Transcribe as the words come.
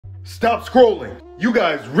Stop scrolling. You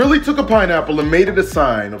guys really took a pineapple and made it a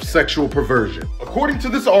sign of sexual perversion. According to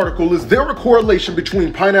this article, is there a correlation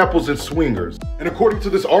between pineapples and swingers? And according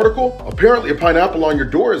to this article, apparently a pineapple on your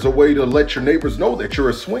door is a way to let your neighbors know that you're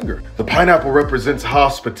a swinger. The pineapple represents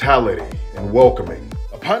hospitality and welcoming.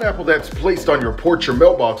 A pineapple that's placed on your porch or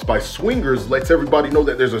mailbox by swingers lets everybody know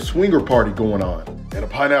that there's a swinger party going on. And a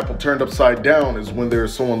pineapple turned upside down is when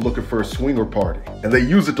there's someone looking for a swinger party. And they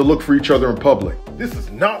use it to look for each other in public. This is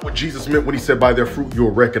not what Jesus meant when he said, by their fruit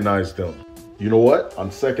you'll recognize them. You know what? On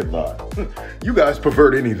second thought, you guys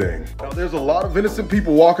pervert anything. Now there's a lot of innocent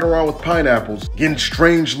people walking around with pineapples, getting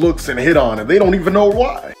strange looks and hit on, and they don't even know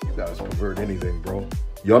why. You guys pervert anything, bro.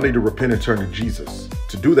 Y'all need to repent and turn to Jesus.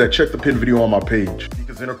 To do that, check the pinned video on my page,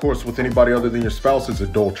 because intercourse with anybody other than your spouse is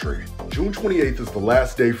adultery. June 28th is the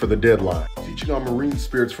last day for the deadline. Teaching on marine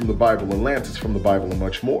spirits from the Bible, Atlantis from the Bible, and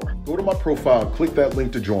much more. Go to my profile, click that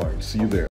link to join. See you there.